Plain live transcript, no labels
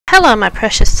Hello my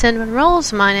precious cinnamon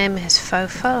rolls, my name is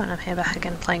Fofo and I'm here back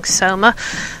again playing SOMA,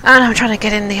 and I'm trying to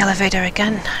get in the elevator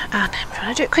again, and I'm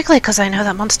trying to do it quickly because I know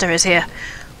that monster is here.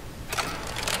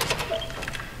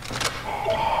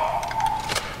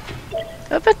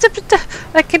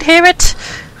 I can hear it!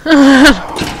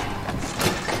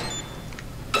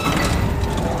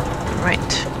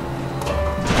 Right.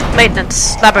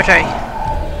 Maintenance, laboratory.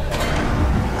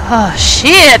 Oh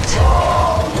shit!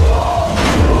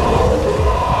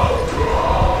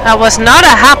 I was not a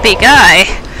happy guy.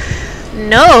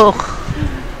 No.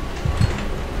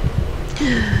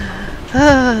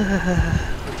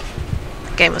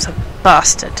 The game was a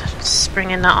bastard.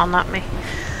 Springing that on at me.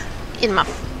 In my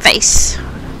face.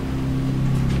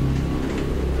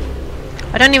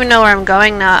 I don't even know where I'm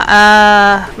going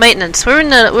now. Maintenance. We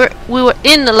were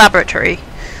in the laboratory.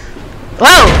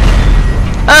 Whoa!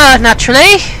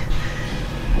 Naturally.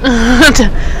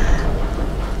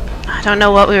 I don't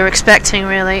know what we were expecting,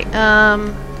 really. Hip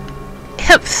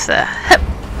there. Hip.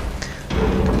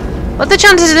 What are the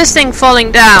chances of this thing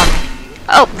falling down?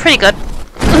 Oh, pretty good.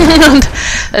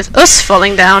 There's us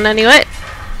falling down, anyway.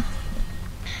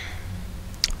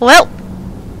 Well.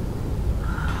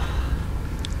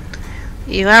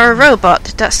 You are a robot.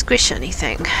 Did that squish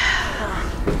anything?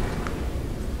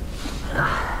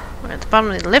 We're at the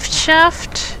bottom of the lift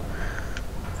shaft.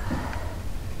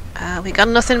 We got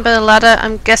nothing but a ladder.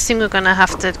 I'm guessing we're gonna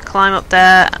have to climb up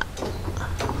there.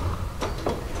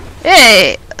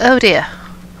 Hey! Oh dear.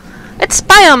 It's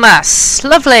biomass!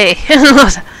 Lovely!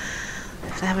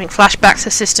 They're having flashbacks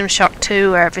of System Shock 2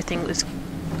 where everything was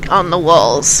on the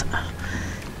walls.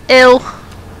 Ew.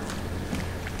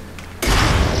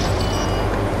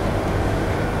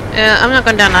 I'm not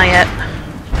going down there yet.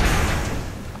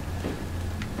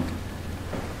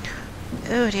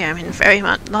 Oh dear, I'm in very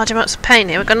large amounts of pain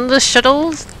here. We've got another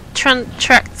shuttle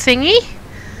track thingy.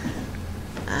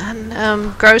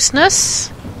 And,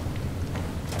 grossness.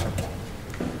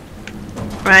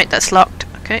 Right, that's locked.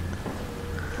 Okay.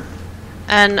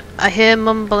 And I hear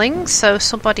mumbling, so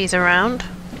somebody's around.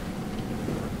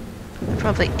 They're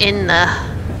probably in there.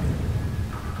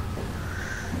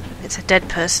 It's a dead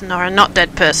person, or a not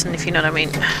dead person, if you know what I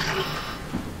mean.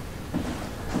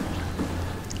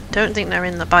 Don't think they're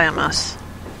in the biomass.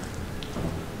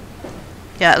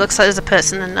 Yeah, it looks like there's a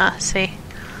person in there, see?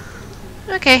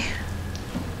 Okay.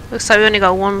 Looks like we only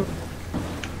got one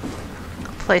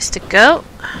place to go.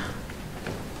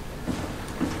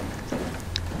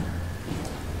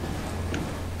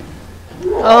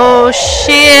 Oh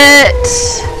shit!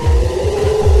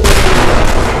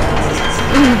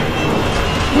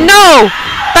 No!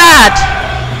 Bad!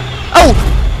 Oh!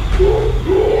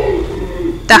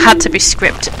 That had to be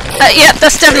scripted. Yeah,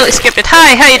 that's definitely scripted.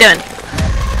 Hi, how you doing?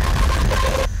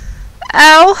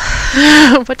 Ow!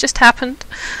 What just happened?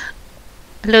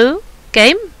 Hello?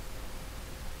 Game?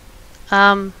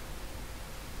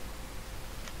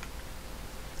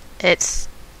 It's...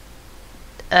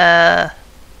 Right,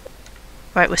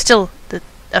 we're still...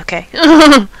 Okay.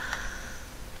 I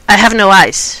have no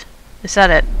eyes. Is that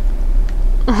it?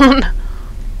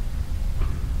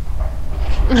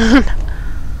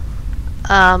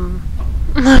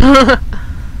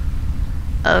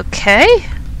 Okay.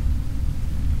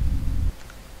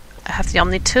 I have the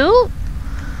Omni tool.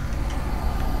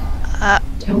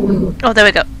 Don't move. Oh, there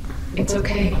we go. It's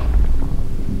okay.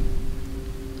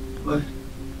 What?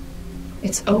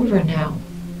 It's over now.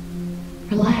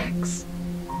 Relax.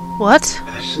 What?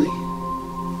 Ashley?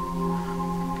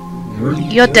 Where are you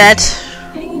You're going? dead.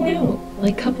 Hanging out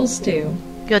like couples do.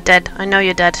 You're dead. I know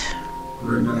you're dead.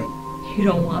 We're not. You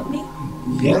don't want me?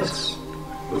 Yes,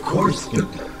 of course.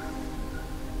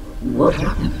 What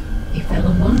happened? You fell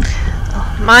in love.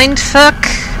 Mind fuck.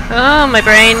 Oh, my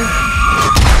brain.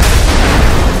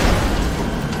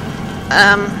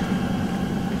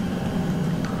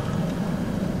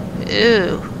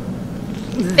 Ew.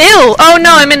 Ew! Oh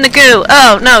no, I'm in the goo!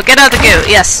 Oh no, get out of the goo!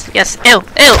 Yes, yes. Ew,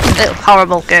 ew, ew.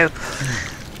 Horrible goo.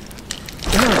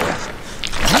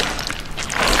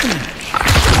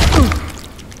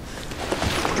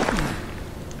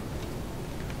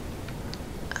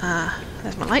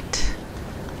 There's my light.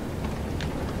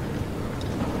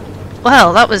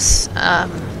 Well, that was,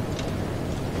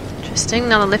 interesting.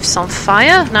 Now the lift's on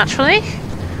fire, naturally.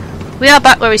 We are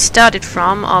back where we started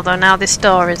from, although now this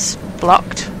door is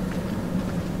blocked.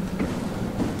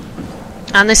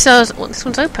 And this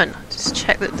one's open. Just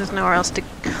check that there's nowhere else to...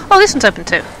 Oh, this one's open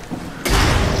too.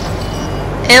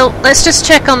 Let's just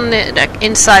check on the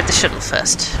inside the shuttle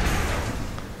first.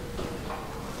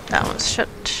 That one's shut.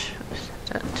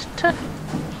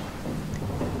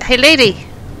 Hey, lady.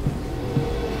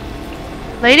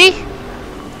 Lady?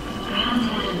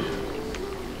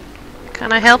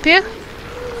 Can I help you?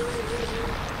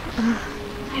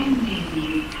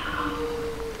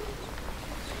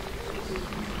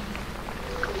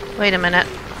 Wait a minute.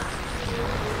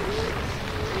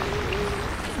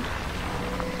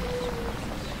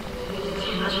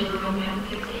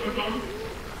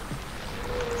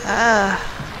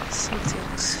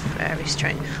 Something's very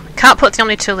strange. I can't put the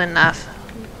Omni tool in nav.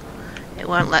 It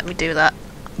won't let me do that.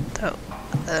 Though,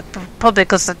 probably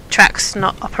because the track's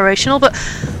not operational, but...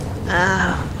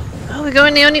 oh, we're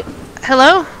going the only...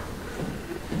 Hello?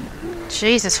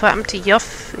 Jesus, what happened to you?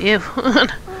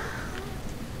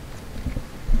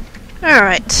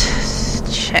 Alright,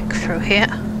 check through here.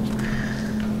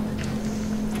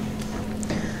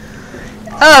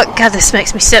 Oh god, this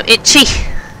makes me so itchy.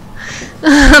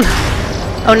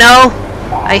 Oh no,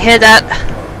 I hear that.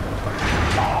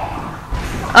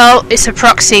 Oh, it's a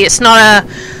proxy, it's not a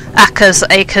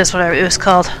Acres, whatever it was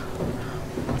called.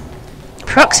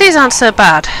 Proxies aren't so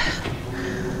bad.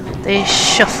 They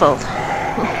shuffle.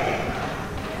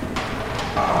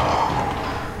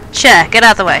 Chair, get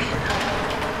out of the way.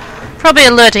 Probably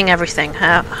alerting everything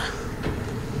out.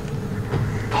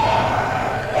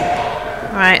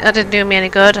 Right, that didn't do me any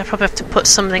good. I probably have to put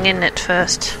something in it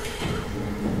first.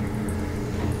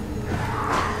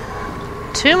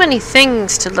 Too many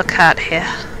things to look at here.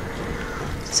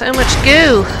 So much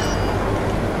goo.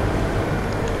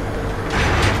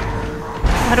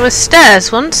 There was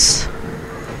stairs once.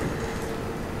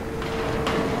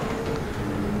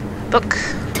 Book.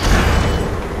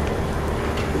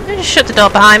 Just shut the door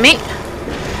behind me.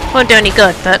 Won't do any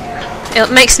good, but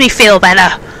it makes me feel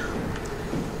better.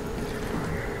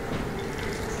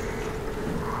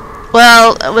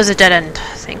 Well, it was a dead end,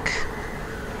 I think.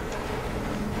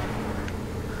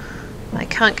 I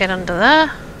can't get under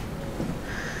there.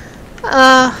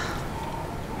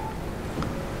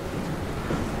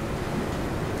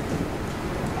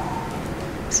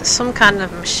 This is some kind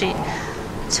of machine.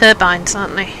 Turbines,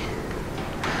 aren't they?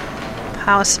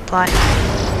 Power supply.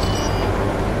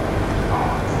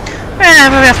 Right,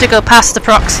 we have to go past the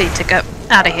proxy to get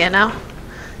out of here now.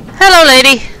 Hello,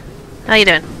 lady. How you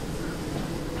doing?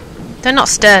 They're not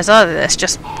stairs, are they? It's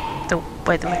just the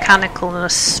way the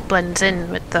mechanicalness blends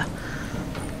in with the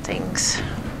things.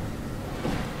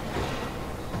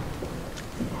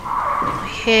 I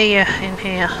hear you in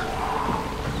here.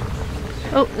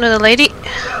 Oh, another lady.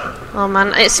 Oh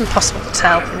man, it's impossible to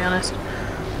tell, to be honest.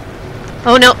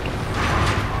 Oh no.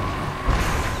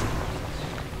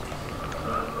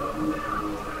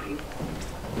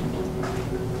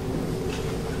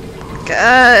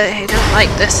 I don't like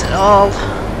this at all.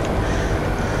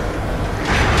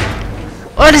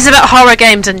 What is it about horror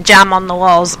games and jam on the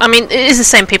walls? I mean, it is the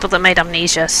same people that made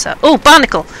Amnesia, so... Oh,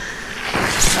 barnacle!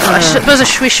 So I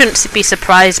suppose we shouldn't be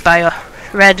surprised by a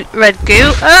red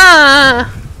goo.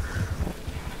 Ah!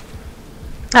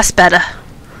 That's better.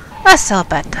 That's all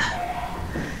better.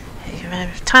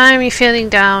 Every time you're feeling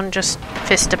down, just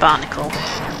fist a barnacle.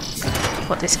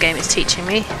 What this game is teaching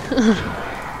me.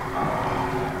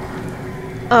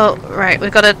 Oh, right, we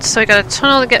got a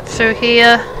tunnel to get through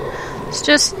here. It's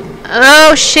just...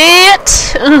 Oh,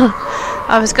 shit!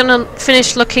 I was gonna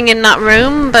finish looking in that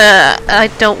room, but I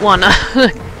don't wanna.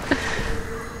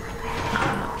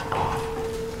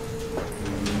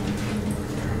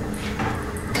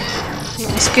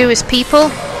 This goo is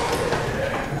people.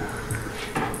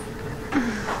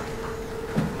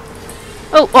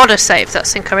 Oh, autosave,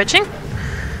 that's encouraging.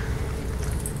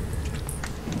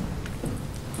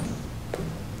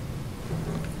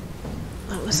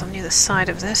 That was on the other side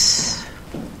of this.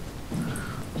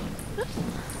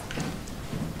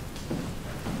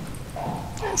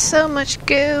 That's so much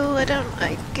goo, I don't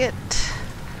like it.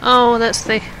 Oh,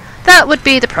 that would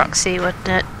be the proxy, wouldn't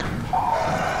it?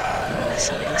 That's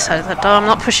on the other side of that door. I'm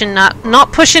not pushing that.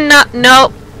 Not pushing that,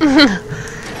 no!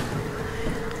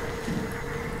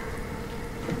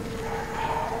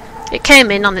 It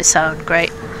came in on its own,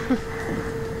 great.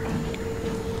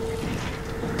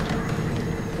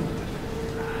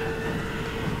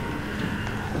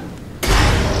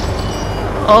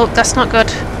 Oh, that's not good.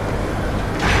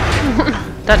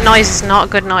 That noise is not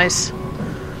a good noise.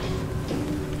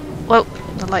 Whoa,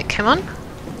 the light came on.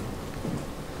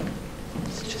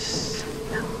 It's just...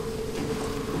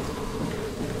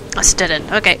 I still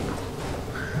didn't, okay.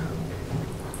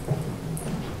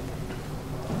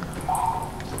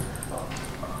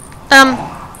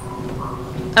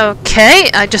 Okay,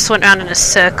 I just went around in a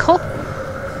circle.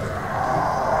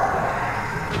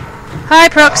 Hi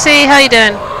Proxy, how you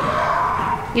doing?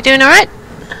 You doing alright?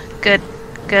 Good,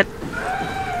 good.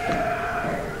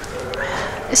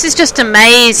 This is just a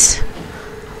maze. I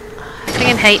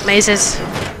freaking hate mazes.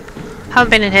 Haven't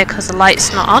been in here because the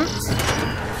light's not on.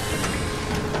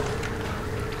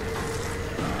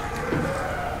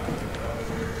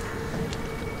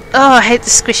 Oh, I hate the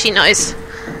squishy noise.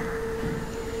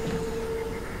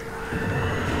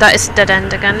 That is a dead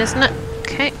end again, isn't it?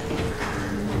 Okay.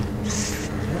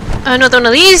 Another one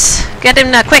of these. Get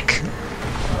him there, quick.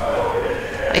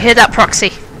 I hear that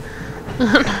proxy.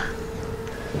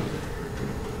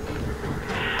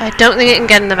 I don't think it can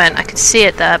get in the vent. I can see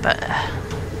it there, but...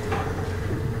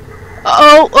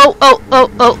 Oh,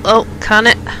 can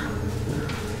it?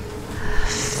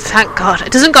 Thank God.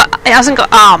 It hasn't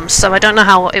got arms, so I don't know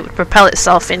how it would propel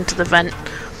itself into the vent.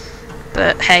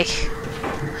 But hey.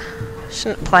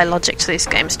 Shouldn't apply logic to these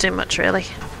games too much, really.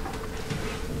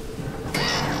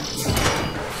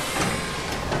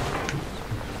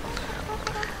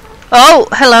 Oh,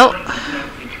 hello.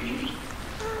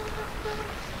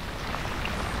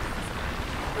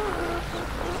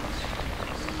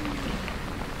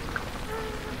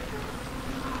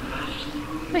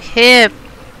 I hear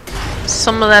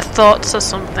some of their thoughts or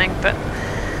something, but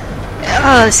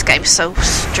oh, this game's so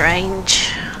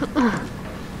strange.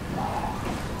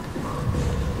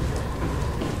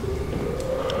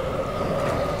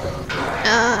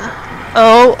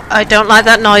 Oh, I don't like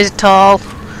that noise at all.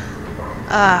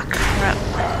 Ah, crap.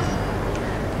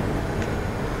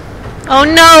 Oh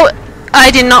no! I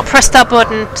did not press that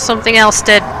button. Something else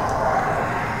did.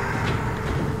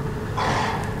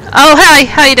 Oh, hi!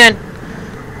 How you doing?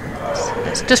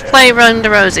 Let's just play Ring the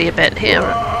Rosie a bit here.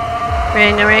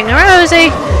 Ring a Rosie!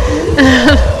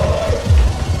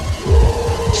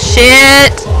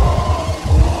 Shit!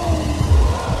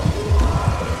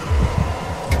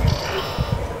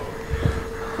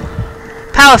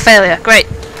 Power failure, great.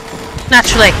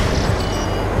 Naturally.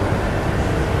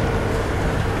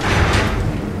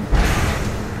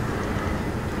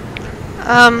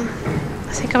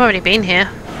 I think I've already been here.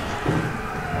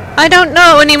 I don't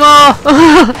know anymore!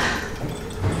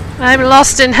 I'm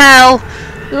lost in hell!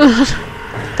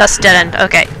 That's dead end,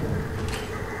 okay.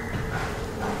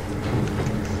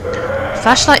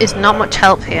 Flashlight is not much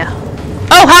help here.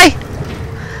 Oh, hi!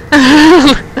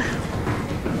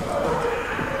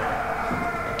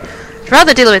 I'd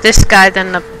rather deal with this guy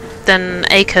than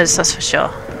Acres, that's for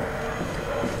sure.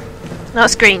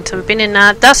 That's green, so we've been in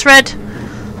that. That's red.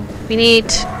 We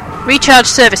need recharge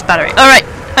service battery. Alright,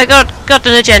 I got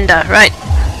an agenda, right.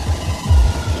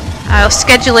 I'll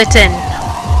schedule it in.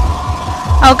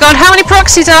 Oh god, how many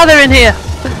proxies are there in here?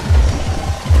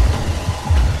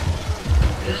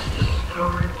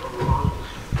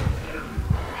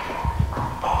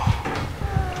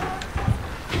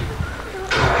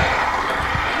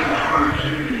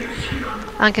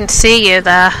 I can see you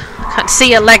there. I can't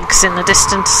see your legs in the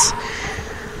distance.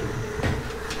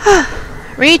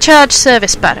 Recharge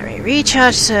service battery.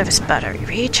 Recharge service battery.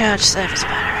 Recharge service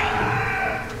battery.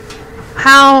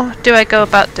 How do I go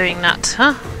about doing that,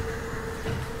 huh?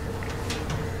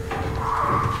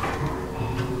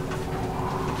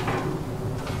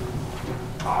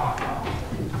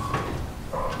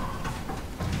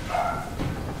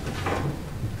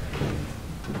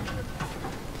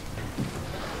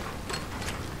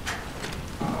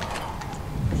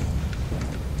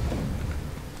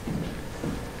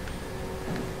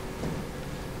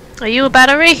 Are you a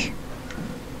battery?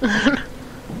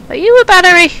 Are you a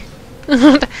battery?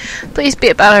 Please be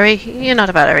a battery. You're not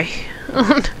a battery.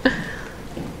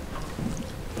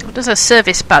 What does a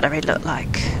service battery look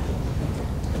like?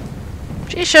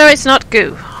 Are you sure it's not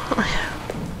goo?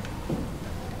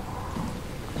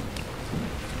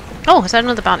 Oh, is that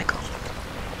another barnacle?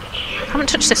 I haven't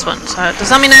touched this one, so does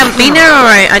that mean I haven't been here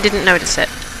or I didn't notice it?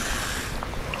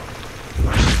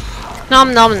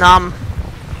 Nom nom nom.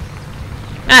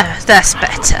 Ah, that's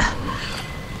better.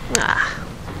 Ah.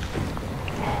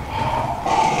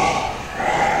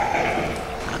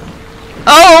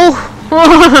 Oh!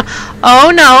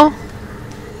 Oh no!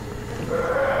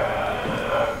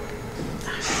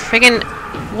 Friggin'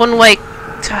 one way.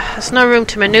 There's no room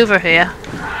to maneuver here.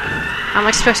 How am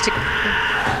I supposed to...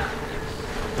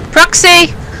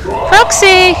 Proxy!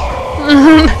 Proxy!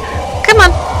 Come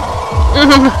on!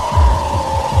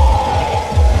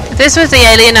 If this was the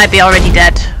alien, I'd be already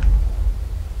dead.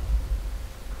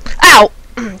 Ow!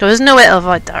 There was no way to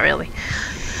avoid that, really.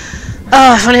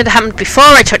 Oh, if only it happened before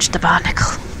I touched the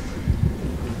barnacle.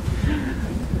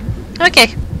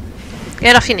 Okay.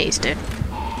 Get off your knees, dude.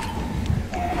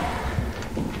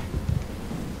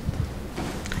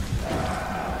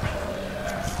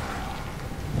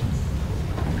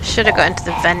 Should have got into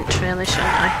the vent, really, shouldn't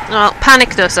I? Well,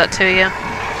 panic does that to you.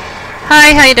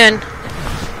 Hi, how you doing?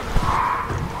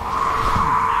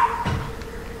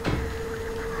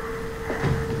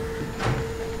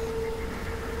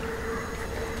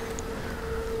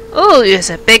 Ooh, he's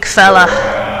a big fella.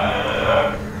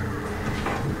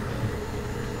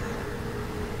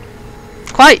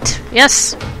 Quite,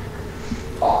 yes.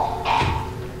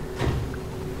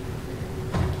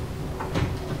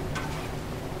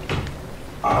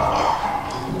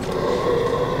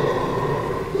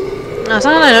 As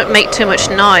long as I don't make too much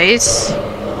noise.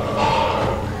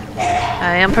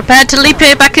 I am prepared to leap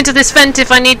here back into this vent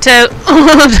if I need to.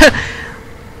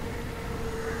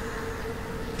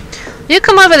 You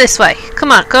come over this way.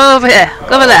 Come on, go over here.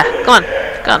 Go over there. Go on.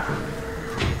 Go on.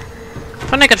 I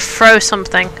thought I could throw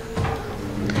something.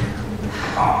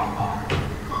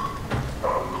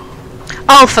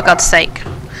 Oh, for God's sake.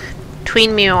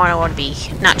 Between me and where I want to be.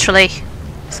 Naturally.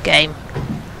 This game.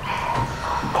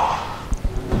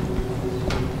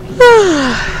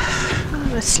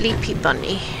 I'm a sleepy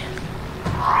bunny.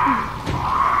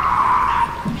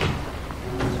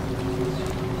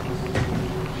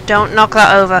 Don't knock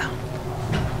that over.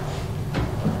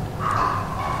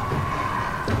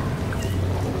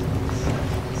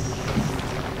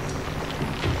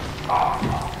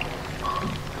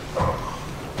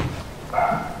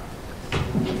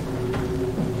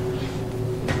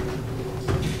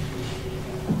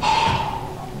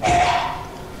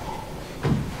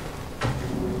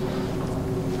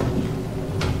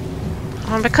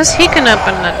 And because he can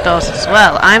open the doors as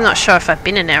well, I'm not sure if I've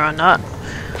been in there or not.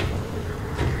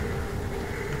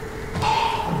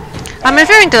 I'm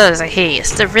referring to it as a he,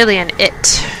 it's really an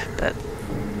it, but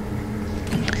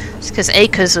it's because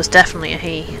Acres was definitely a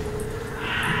he.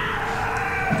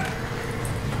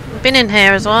 I've been in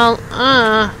here as well.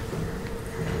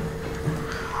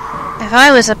 If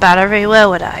I was a battery, where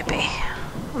would I be?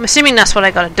 I'm assuming that's what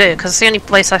I gotta do, because it's the only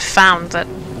place I've found that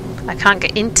I can't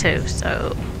get into,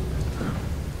 so...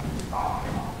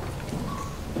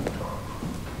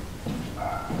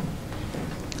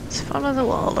 Let's follow the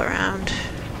wall around.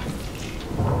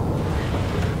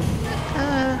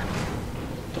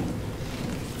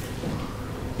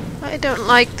 I don't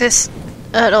like this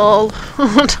at all.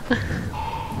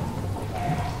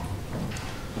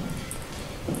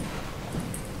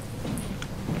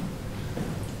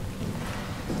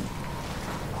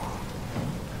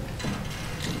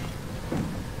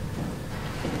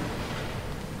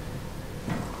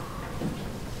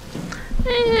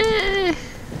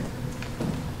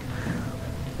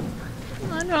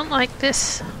 I don't like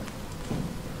this.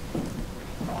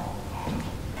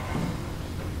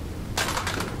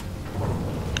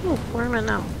 Oh, where am I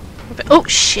now? Oh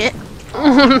shit!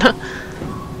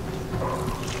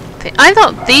 I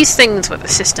thought these things were the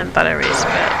system batteries,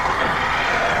 but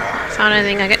found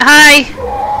anything I get. Hi!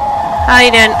 How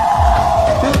you doing?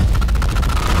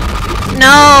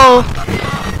 No!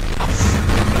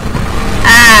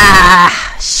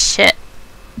 Ah! Shit.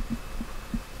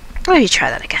 Maybe try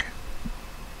that again.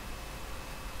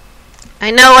 I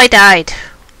know I died.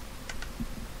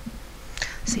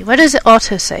 See, where does it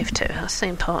autosave to? That's the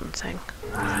important thing.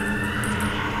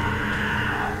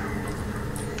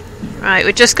 Right,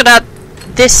 we just got out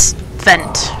this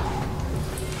vent.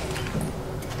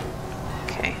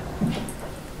 Okay.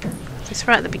 Is this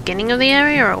right at the beginning of the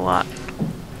area or what?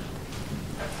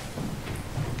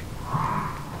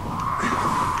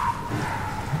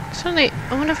 Suddenly,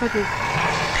 I wonder if I can...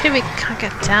 Maybe we can't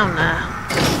get down there.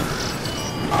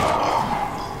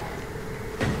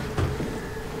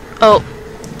 Oh.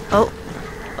 Oh.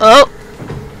 Oh.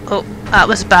 Oh. That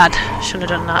was bad. Shouldn't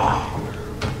have done that.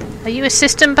 Are you a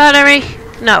system battery?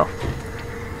 No.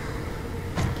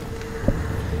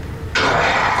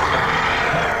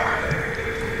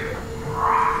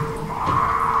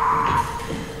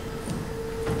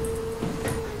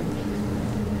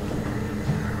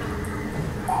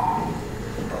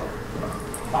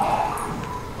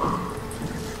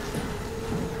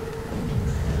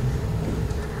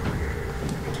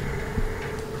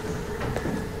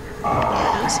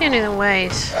 I don't see any other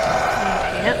ways.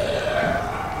 Yep.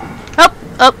 Up,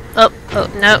 up, up,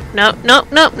 up. No, no, no,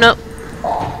 no, no.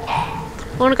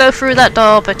 I want to go through that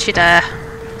door, but you dare.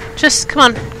 Just come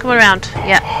on, come around.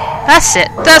 Yeah, that's it.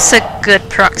 That's a good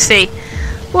proxy.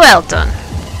 Well done.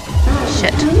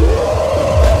 Shit.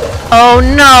 Oh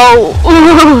no!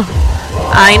 Ooh.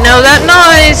 I know that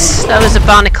noise. That was a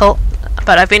barnacle,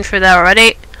 but I've been through there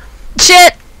already.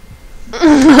 Shit!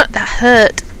 That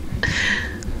hurt.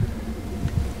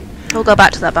 We'll go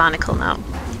back to that barnacle now.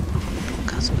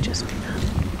 Because we'll just be there.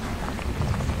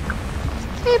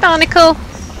 Hey, barnacle.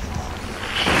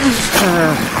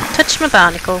 Touch my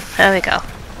barnacle. There we go.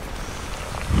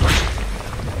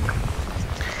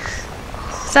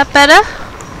 Is that better?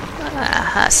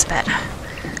 Ah, that's better.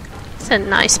 It's a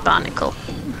nice barnacle.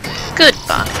 Good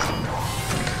barnacle.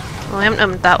 Well, I haven't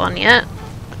opened that one yet.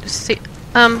 Just see.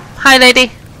 Hi, lady.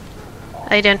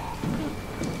 How you doing?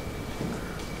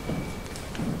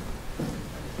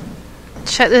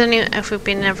 Check if we've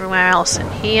been everywhere else in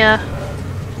here.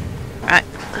 Right,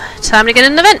 time to get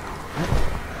in the vent.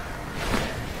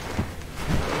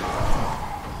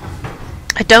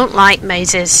 I don't like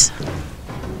mazes,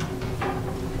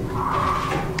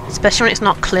 especially when it's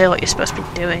not clear what you're supposed to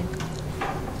be doing.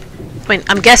 I mean,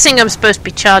 I'm guessing I'm supposed to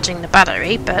be charging the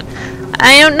battery, but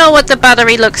I don't know what the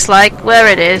battery looks like, where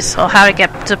it is, or how to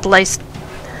get to place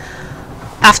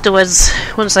afterwards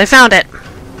once I found it.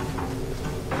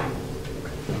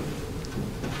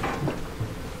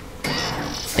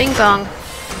 Bing bong.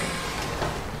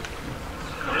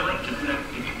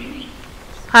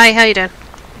 Hi, how you doing?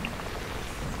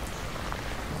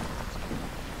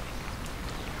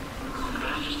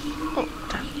 Oh,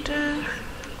 doctor.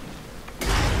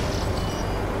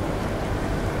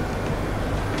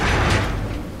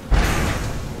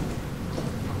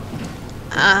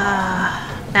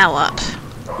 Now what?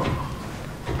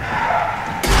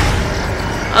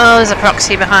 Oh, there's a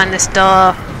proxy behind this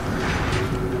door.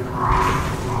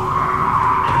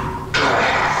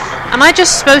 Am I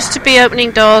just supposed to be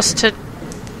opening doors to...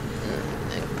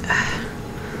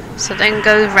 so then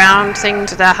go round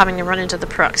things without having to run into the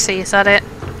proxy? Is that it?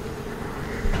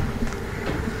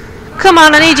 Come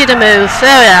on, I need you to move.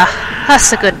 There we are.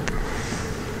 That's a good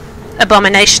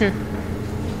abomination.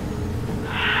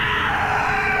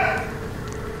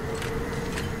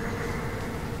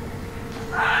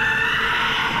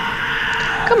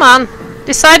 Come on.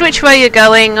 Decide which way you're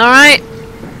going, alright?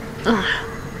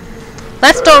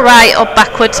 Left or right or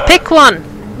backwards, pick one.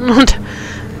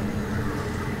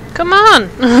 Come on.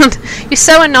 You're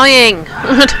so annoying.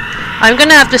 I'm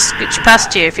gonna have to scooch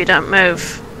past you if you don't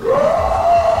move.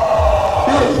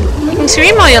 You can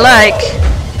scream all you like.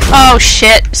 Oh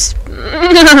shit.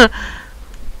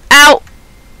 Ow.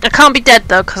 I can't be dead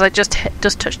though because I just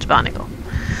touched a barnacle.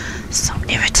 So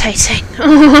irritating.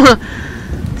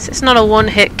 It's not a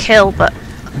one-hit kill, but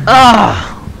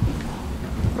oh.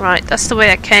 Right, that's the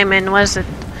way I came in. Where's it?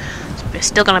 It's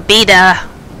still gonna be there.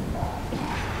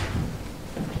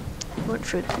 Went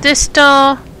through this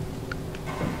door.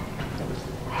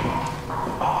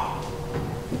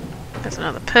 There's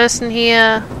another person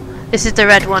here. This is the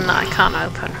red one that I can't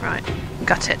open. Right,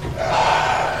 got it.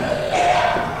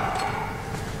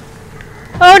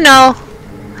 Oh no!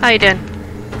 How you doing?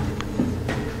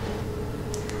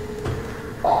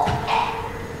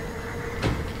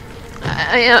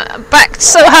 I backed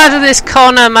so hard in this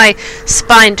corner, my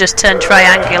spine just turned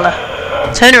triangular.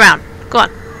 Turn around. Go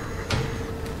on.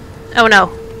 Oh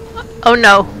no. Oh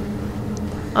no.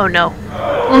 Oh no.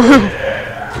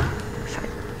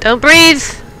 Don't breathe.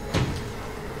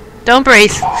 Don't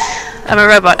breathe. I'm a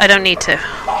robot. I don't need to.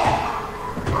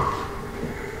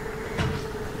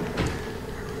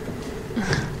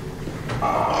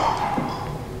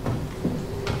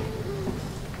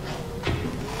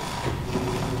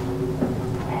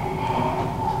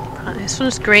 This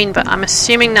one's green, but I'm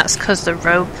assuming that's because the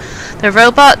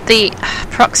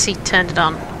proxy turned it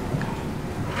on.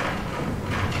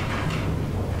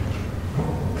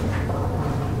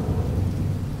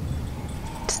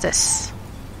 What's this?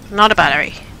 Not a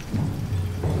battery.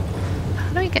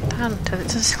 How do I get down to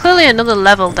this? There's clearly another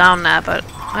level down there, but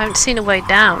I haven't seen a way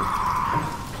down.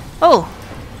 Oh!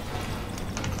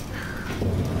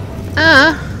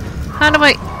 How do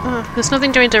I... Oh, there's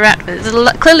nothing to interact with.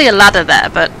 There's clearly a ladder there,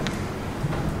 but...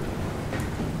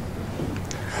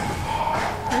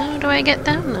 How do I get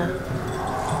down there?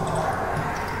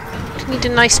 I need a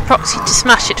nice proxy to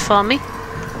smash it for me.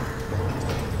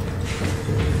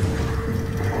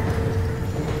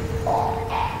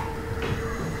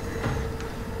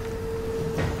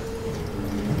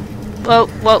 Whoa,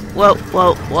 whoa, whoa,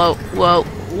 whoa, whoa, whoa,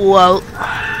 whoa.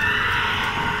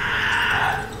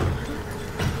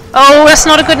 Oh, that's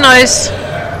not a good noise.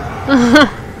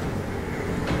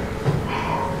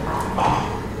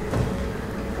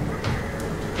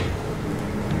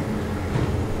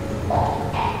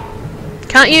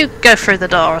 Can't you go through the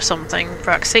door or something,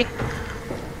 Proxy?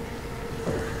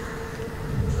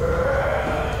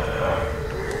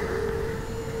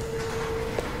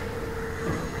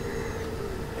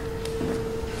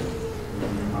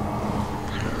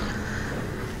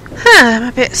 I'm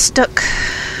a bit stuck.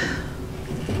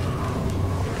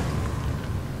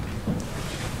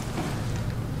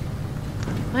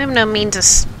 I have no means of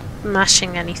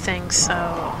smashing anything,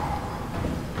 so...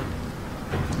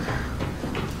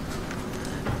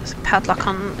 There's a padlock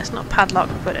on... It's not a padlock,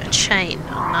 but a chain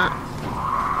on that.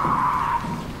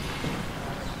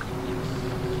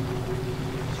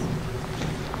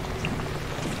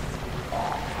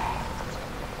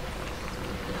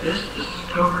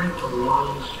 discovery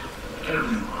belongs to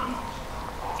everyone.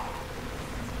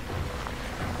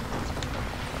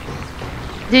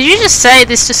 Did you just say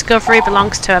this discovery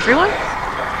belongs to everyone?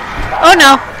 Oh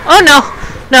no! Oh no!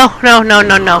 No, no, no,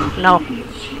 no, no, no.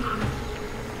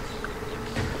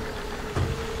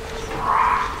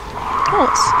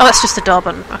 Oh, it's just the door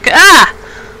button. Okay. Ah!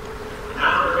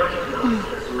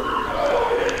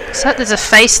 So there's a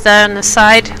face there on the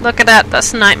side. Look at that.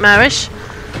 That's nightmarish.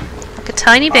 Like a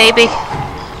tiny baby.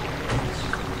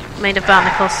 Made of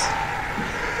barnacles.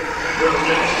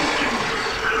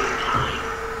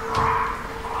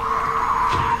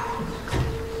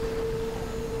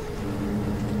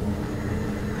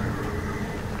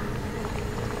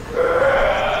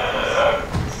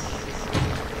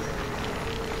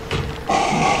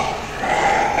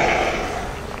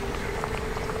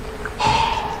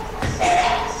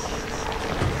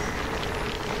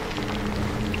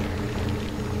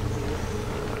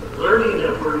 Learning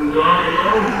that we're not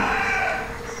alone.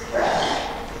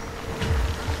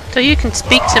 So you can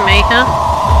speak to me, huh?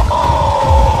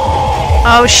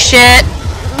 Oh shit!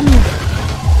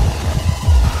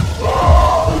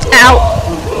 Ow!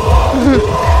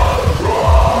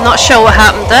 Not sure what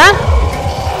happened there.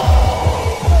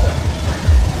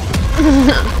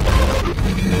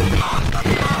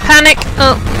 Panic!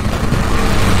 Oh.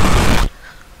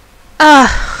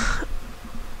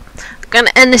 I'm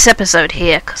gonna end this episode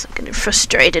here because I'm getting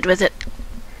frustrated with it.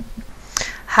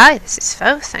 Hi, this is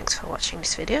Fo. Thanks for watching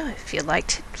this video. If you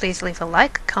liked it, please leave a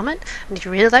like, comment, and if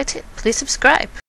you really liked it, please subscribe.